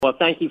Well,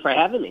 thank you for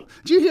having me.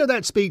 Did you hear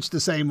that speech the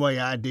same way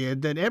I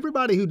did, that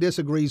everybody who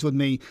disagrees with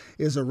me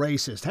is a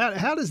racist?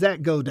 How does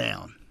that go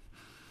down?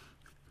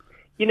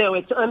 You know,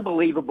 it's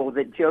unbelievable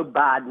that Joe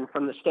Biden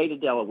from the state of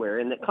Delaware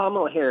and that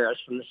Kamala Harris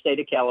from the state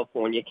of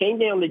California came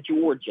down to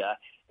Georgia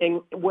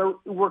and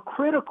were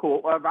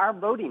critical of our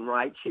voting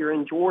rights here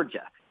in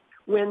Georgia,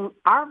 when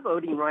our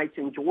voting rights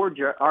in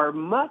Georgia are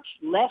much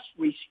less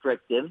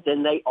restrictive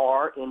than they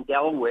are in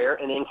Delaware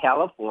and in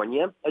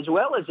California, as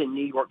well as in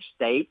New York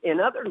State and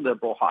other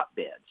liberal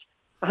hotbeds.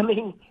 I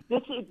mean,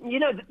 this is,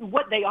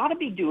 what they ought to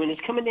be doing is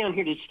coming down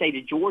here to the state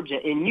of Georgia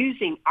and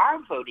using our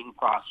voting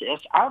process,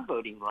 our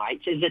voting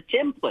rights, as a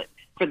template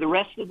for the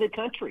rest of the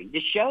country to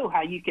show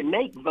how you can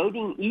make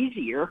voting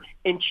easier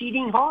and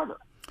cheating harder.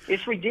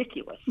 It's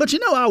ridiculous. But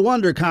I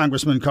wonder,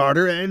 Congressman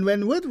Carter, and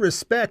with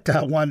respect,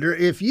 I wonder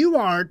if you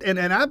aren't, and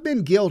I've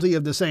been guilty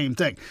of the same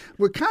thing.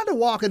 We're kind of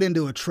walking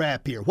into a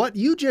trap here. What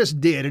you just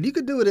did, and you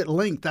could do it at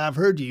length, I've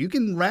heard you. You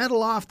can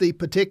rattle off the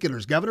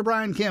particulars. Governor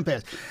Brian Kemp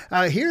has.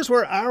 Here's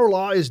where our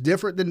law is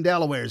different than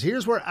Delaware's.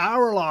 Here's where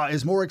our law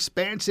is more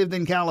expansive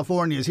than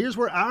California's. Here's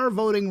where our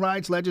voting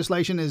rights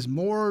legislation is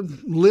more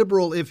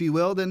liberal, if you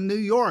will, than New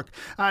York.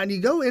 And you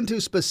go into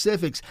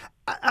specifics.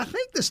 I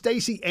think the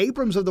Stacey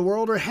Abrams of the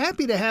world are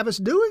happy to have us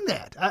doing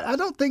that. I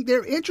don't think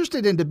they're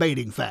interested in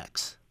debating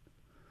facts.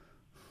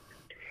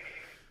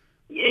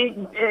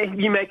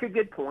 You make a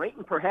good point,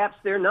 and perhaps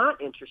they're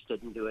not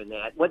interested in doing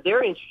that. What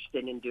they're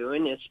interested in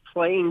doing is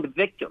playing the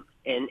victim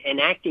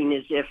and acting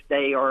as if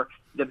they are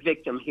the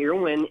victim here,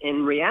 when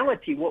in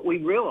reality what we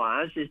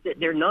realize is that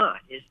they're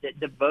not, is that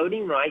the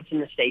voting rights in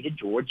the state of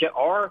Georgia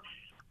are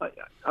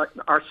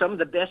some of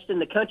the best in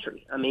the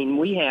country. I mean,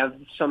 we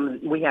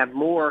have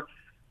more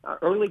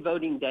early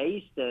voting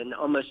days than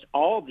almost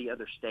all the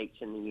other states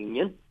in the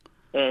union.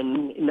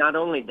 And not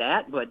only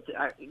that, but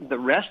the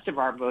rest of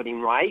our voting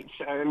rights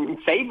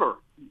favor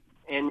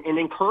and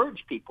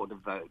encourage people to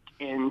vote.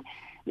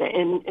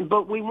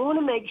 But we want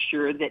to make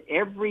sure that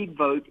every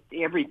vote,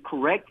 every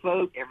correct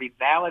vote, every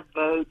valid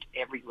vote,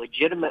 every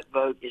legitimate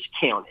vote is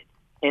counted,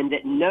 and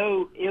that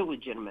no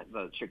illegitimate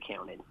votes are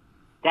counted.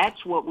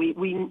 That's what we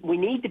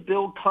need to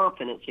build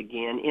confidence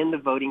again in the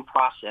voting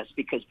process,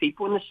 because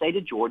people in the state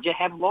of Georgia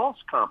have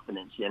lost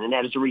confidence in it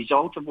as a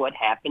result of what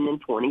happened in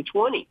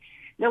 2020.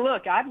 Now,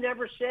 look, I've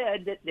never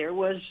said that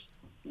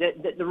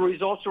that the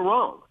results are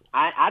wrong.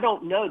 I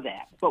don't know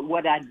that. But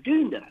what I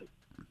do know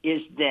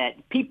is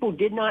that people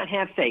did not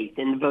have faith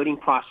in the voting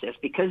process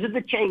because of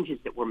the changes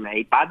that were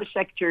made by the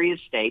Secretary of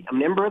State, a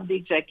member of the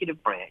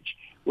executive branch,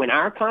 when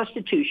our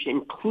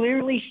Constitution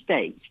clearly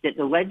states that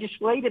the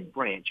legislative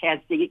branch has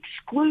the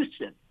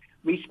exclusive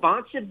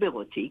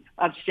responsibility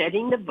of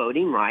setting the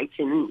voting rights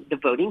in the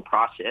voting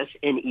process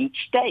in each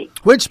state.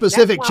 Which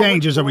specific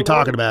changes are we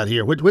talking about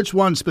here? Which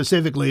one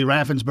specifically,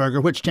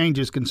 Raffensperger, which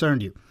changes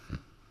concerned you?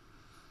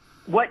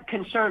 What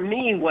concerned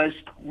me was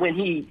when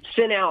he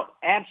sent out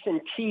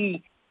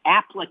absentee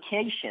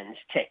applications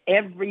to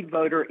every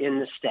voter in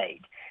the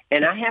state.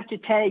 And I have to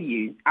tell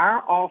you,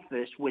 our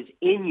office was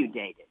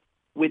inundated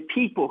with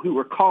people who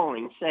were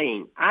calling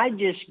saying, I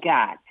just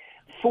got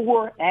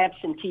 4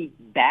 absentee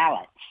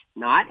ballots,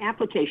 not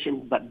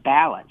applications, but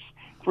ballots,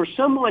 for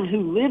someone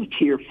who lived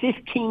here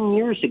 15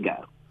 years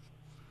ago.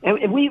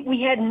 And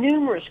we had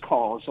numerous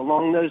calls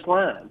along those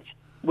lines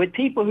with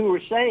people who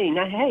were saying,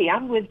 hey,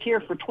 I've lived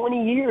here for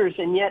 20 years,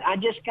 and yet I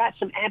just got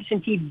some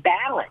absentee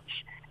ballots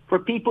for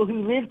people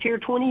who lived here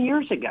 20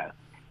 years ago.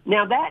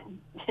 Now, that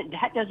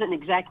doesn't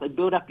exactly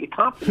build up your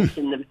confidence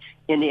in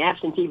the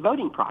absentee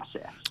voting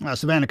process.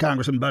 Savannah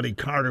Congressman Buddy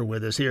Carter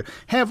with us here.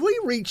 Have we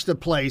reached a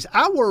place,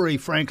 I worry,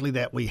 frankly,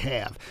 that we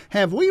have.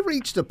 Have we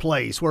reached a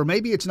place where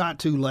maybe it's not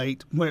too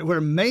late, where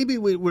maybe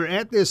we're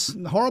at this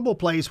horrible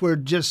place where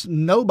just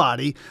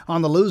nobody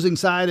on the losing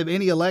side of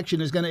any election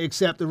is going to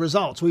accept the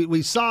results?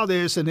 We saw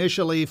this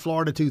initially,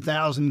 Florida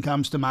 2000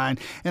 comes to mind,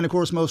 and of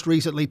course most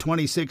recently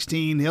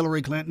 2016,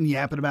 Hillary Clinton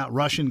yapping about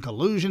Russian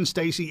collusion,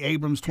 Stacey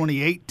Abrams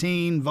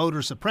 2018,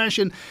 voter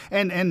suppression,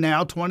 and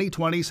now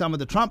 2020, some of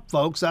the Trump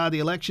folks, the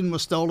election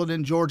was stolen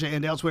in Georgia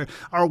and elsewhere.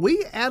 Are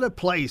we at a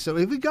place, so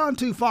have we gone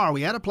too far? Are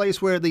we at a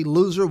place where the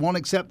loser won't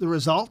accept the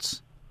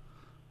results?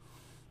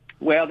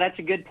 Well, that's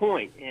a good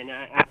point, and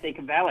I think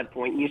a valid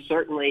point. You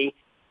certainly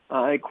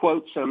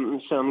quote some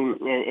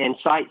and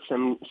cite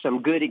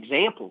some good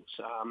examples.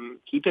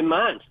 Keep in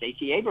mind,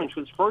 Stacey Abrams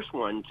was the first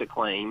one to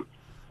claim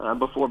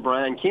before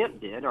Brian Kemp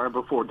did, or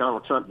before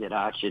Donald Trump did,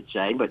 I should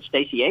say. But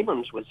Stacey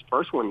Abrams was the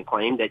first one to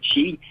claim that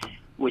she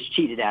was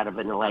cheated out of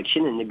an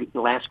election in the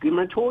last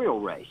gubernatorial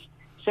race.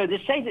 So to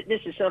say that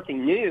this is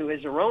something new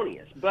is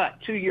erroneous.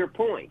 But to your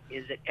point,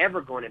 is it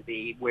ever going to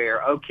be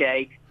where,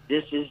 okay,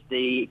 this is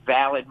the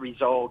valid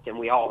result and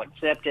we all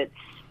accept it?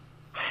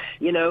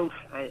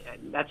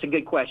 That's a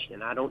good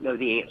question. I don't know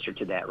the answer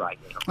to that right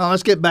now. Well,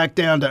 let's get back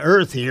down to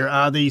earth here.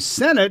 The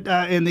Senate,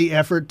 in the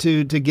effort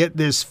to get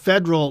this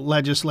federal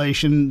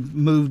legislation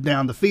moved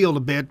down the field a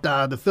bit,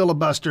 the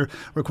filibuster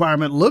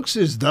requirement looks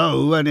as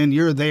though, and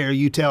you're there,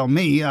 you tell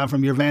me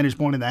from your vantage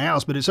point in the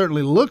House, but it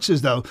certainly looks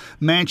as though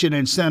Manchin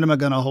and Sinema are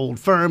going to hold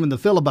firm and the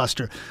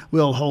filibuster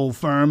will hold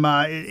firm.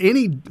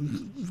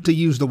 To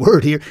use the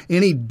word here,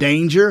 any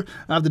danger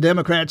of the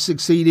Democrats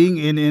succeeding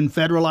in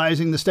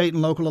federalizing the state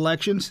and local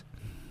elections?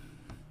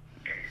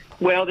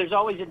 Well, there's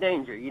always a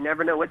danger. You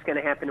never know what's going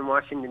to happen in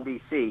Washington,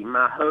 D.C.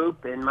 My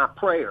hope and my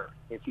prayer,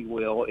 if you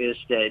will, is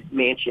that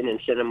Manchin and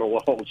Sinema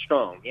will hold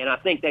strong. And I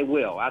think they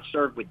will. I've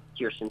served with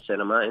Kyrsten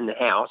Sinema in the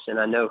House, and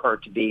I know her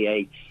to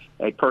be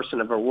a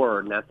person of her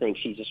word, and I think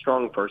she's a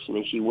strong person,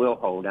 and she will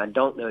hold. I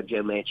don't know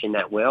Joe Manchin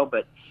that well,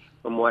 but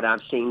from what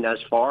I've seen thus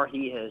far,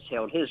 he has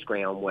held his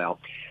ground well.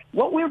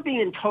 What we're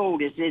being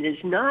told is it is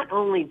not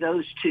only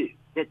those two,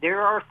 that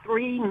there are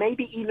 3,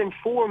 maybe even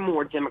 4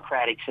 more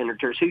Democratic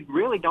senators who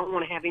really don't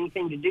want to have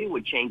anything to do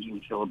with changing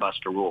the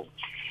filibuster rule.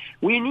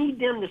 We need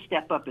them to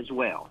step up as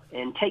well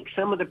and take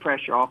some of the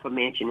pressure off of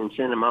Manchin and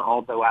Sinema,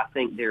 although I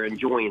think they're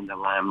enjoying the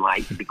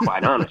limelight, to be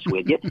quite honest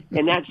with you,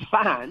 and that's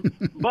fine.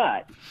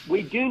 But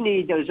we do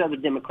need those other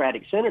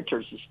Democratic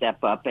senators to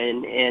step up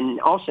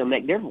and also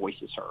make their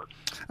voices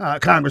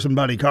heard. Congressman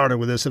Buddy Carter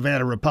with the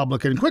Savannah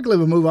Republican. Quickly,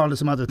 we'll move on to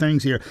some other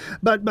things here.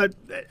 But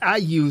I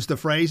use the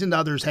phrase, and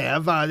others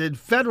have, that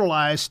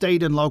federalize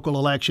state and local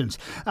elections.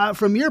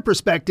 From your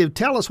perspective,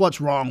 tell us what's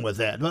wrong with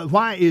that.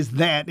 Why is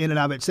that in and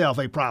of itself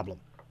a problem?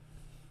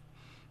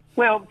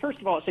 Well, first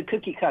of all, it's a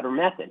cookie-cutter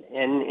method.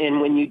 And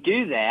when you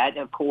do that,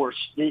 of course,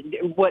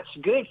 what's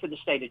good for the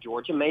state of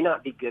Georgia may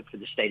not be good for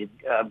the state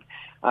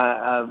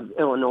of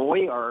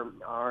Illinois or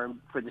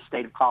for the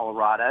state of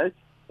Colorado.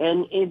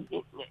 And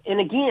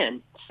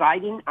again,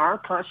 citing our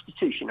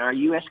Constitution, our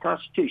U.S.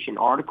 Constitution,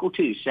 Article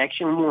 2,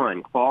 Section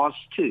 1, Clause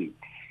 2,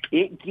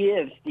 it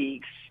gives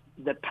the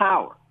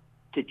power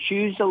to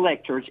choose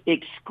electors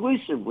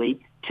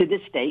exclusively to the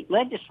state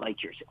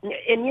legislatures.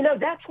 And,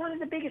 that's one of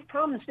the biggest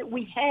problems that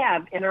we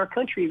have in our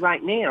country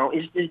right now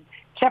is the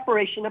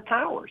separation of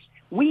powers.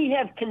 We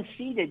have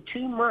conceded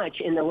too much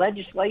in the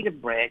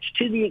legislative branch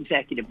to the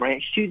executive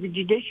branch, to the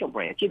judicial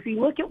branch. If you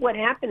look at what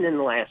happened in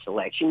the last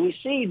election, you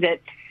see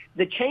that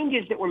the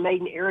changes that were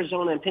made in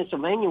Arizona and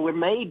Pennsylvania were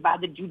made by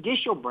the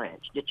judicial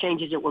branch, the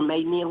changes that were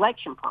made in the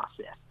election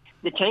process.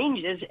 The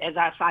changes, as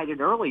I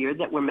cited earlier,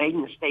 that were made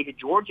in the state of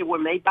Georgia were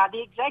made by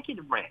the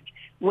executive branch.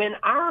 When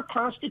our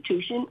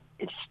Constitution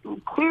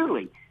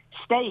clearly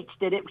states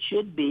that it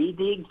should be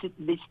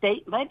the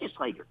state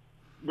legislature,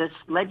 the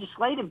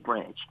legislative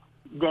branch,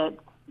 that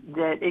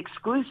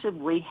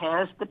exclusively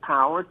has the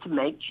power to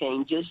make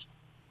changes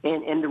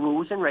in the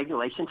rules and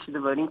regulations to the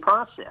voting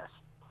process.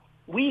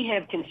 We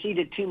have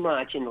conceded too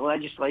much in the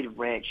legislative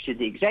branch to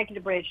the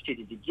executive branch, to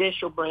the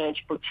judicial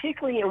branch,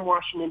 particularly in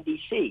Washington,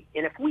 D.C.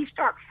 And if we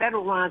start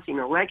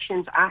federalizing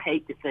elections, I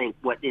hate to think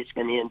what it's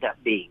going to end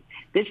up being.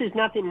 This is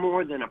nothing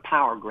more than a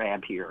power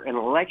grab here, an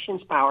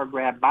elections power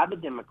grab by the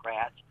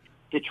Democrats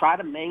to try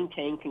to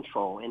maintain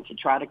control and to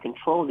try to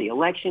control the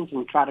elections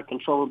and try to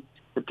control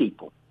the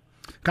people.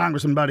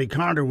 Congressman Buddy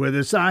Carter with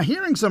us.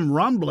 Hearing some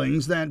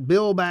rumblings that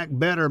Build Back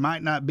Better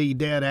might not be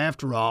dead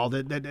after all,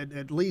 that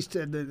at least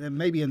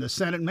maybe in the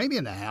Senate, maybe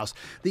in the House,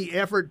 the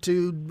effort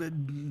to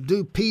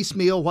do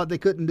piecemeal what they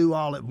couldn't do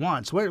all at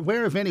once.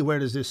 Where if anywhere,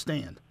 does this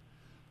stand?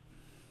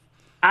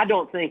 I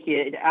don't think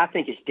it. I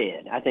think it's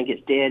dead. I think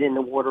it's dead in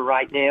the water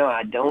right now.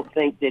 I don't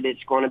think that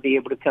it's going to be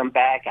able to come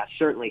back. I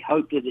certainly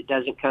hope that it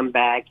doesn't come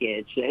back.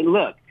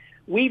 Look,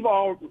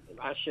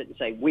 I shouldn't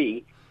say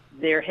we.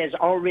 There has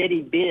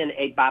already been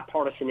a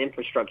bipartisan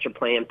infrastructure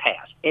plan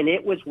passed, and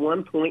it was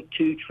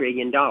 $1.2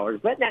 trillion.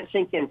 Let that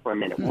sink in for a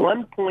minute.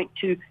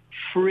 $1.2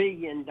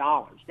 trillion.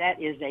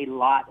 That is a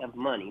lot of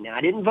money. Now,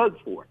 I didn't vote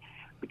for it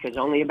because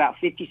only about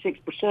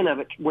 56% of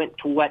it went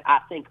to what I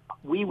think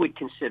we would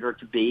consider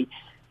to be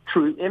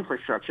true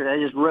infrastructure.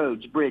 That is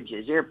roads,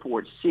 bridges,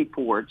 airports,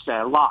 seaports,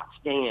 locks,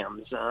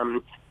 dams,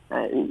 that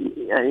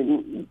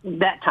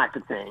type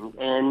of thing.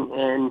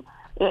 And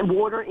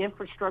water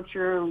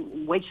infrastructure,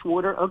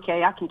 wastewater,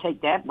 okay, I can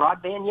take that.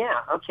 Broadband,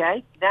 yeah,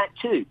 okay, that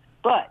too.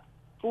 But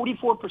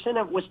 44%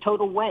 of it was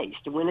total waste.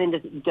 It went into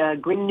the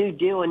Green New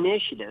Deal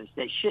initiatives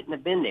that shouldn't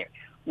have been there.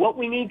 What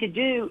we need to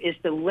do is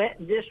to let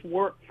this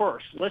work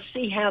first. Let's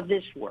see how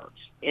this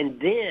works. And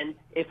then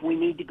if we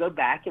need to go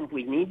back and if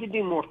we need to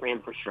do more for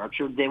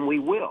infrastructure, then we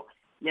will.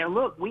 Now,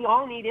 look, we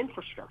all need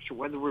infrastructure,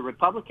 whether we're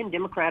Republican,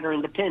 Democrat, or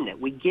Independent.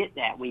 We get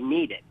that. We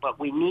need it. But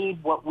we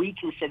need what we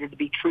consider to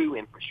be true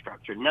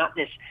infrastructure, not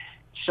this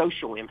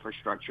social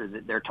infrastructure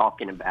that they're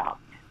talking about.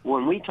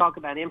 When we talk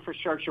about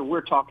infrastructure, we're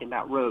talking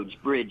about roads,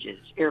 bridges,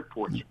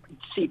 airports,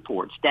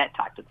 seaports, that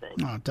type of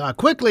thing.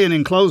 Quickly and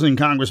in closing,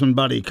 Congressman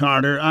Buddy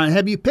Carter,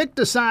 have you picked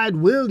a side?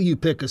 Will you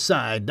pick a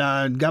side?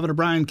 Governor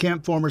Brian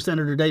Kemp, former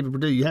Senator David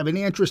Perdue, you have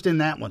any interest in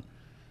that one?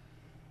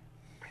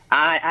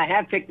 I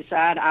have picked a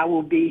side. I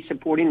will be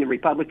supporting the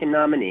Republican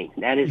nominee.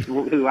 That is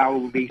who I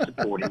will be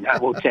supporting, I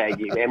will tell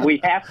you. And we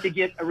have to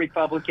get a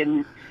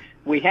Republican.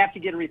 We have to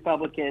get a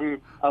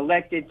Republican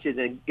elected to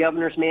the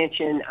governor's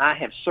mansion. I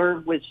have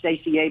served with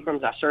Stacey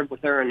Abrams. I served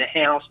with her in the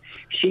House.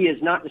 She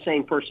is not the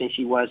same person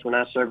she was when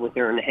I served with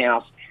her in the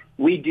House.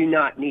 We do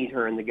not need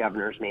her in the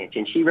governor's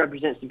mansion. She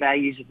represents the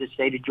values of the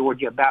state of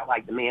Georgia about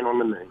like the man on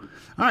the moon.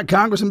 All right,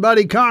 Congressman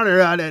Buddy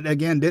Carter,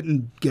 again,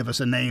 didn't give us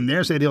a name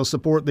there, said he'll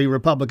support the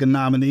Republican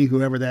nominee,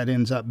 whoever that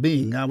ends up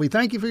being. We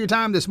thank you for your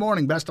time this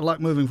morning. Best of luck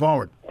moving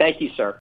forward. Thank you, sir.